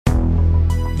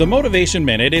The Motivation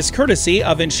Minute is courtesy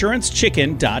of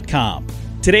InsuranceChicken.com.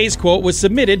 Today's quote was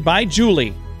submitted by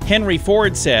Julie. Henry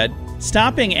Ford said,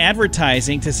 "Stopping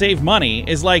advertising to save money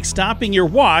is like stopping your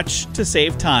watch to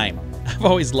save time." I've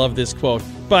always loved this quote,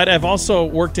 but I've also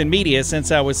worked in media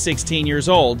since I was 16 years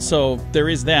old, so there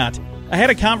is that. I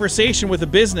had a conversation with a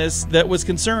business that was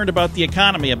concerned about the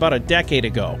economy about a decade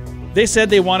ago. They said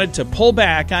they wanted to pull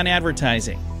back on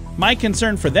advertising. My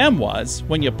concern for them was,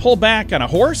 when you pull back on a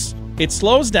horse, it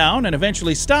slows down and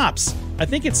eventually stops. I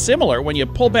think it's similar when you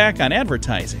pull back on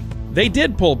advertising. They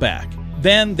did pull back.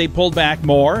 Then they pulled back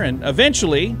more, and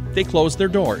eventually they closed their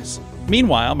doors.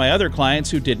 Meanwhile, my other clients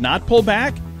who did not pull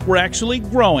back were actually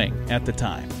growing at the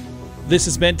time. This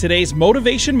has been today's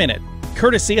Motivation Minute,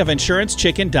 courtesy of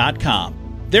InsuranceChicken.com.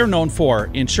 They're known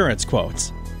for insurance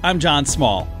quotes. I'm John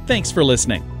Small. Thanks for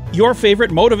listening. Your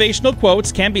favorite motivational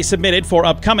quotes can be submitted for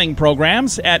upcoming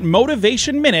programs at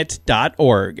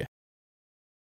MotivationMinute.org.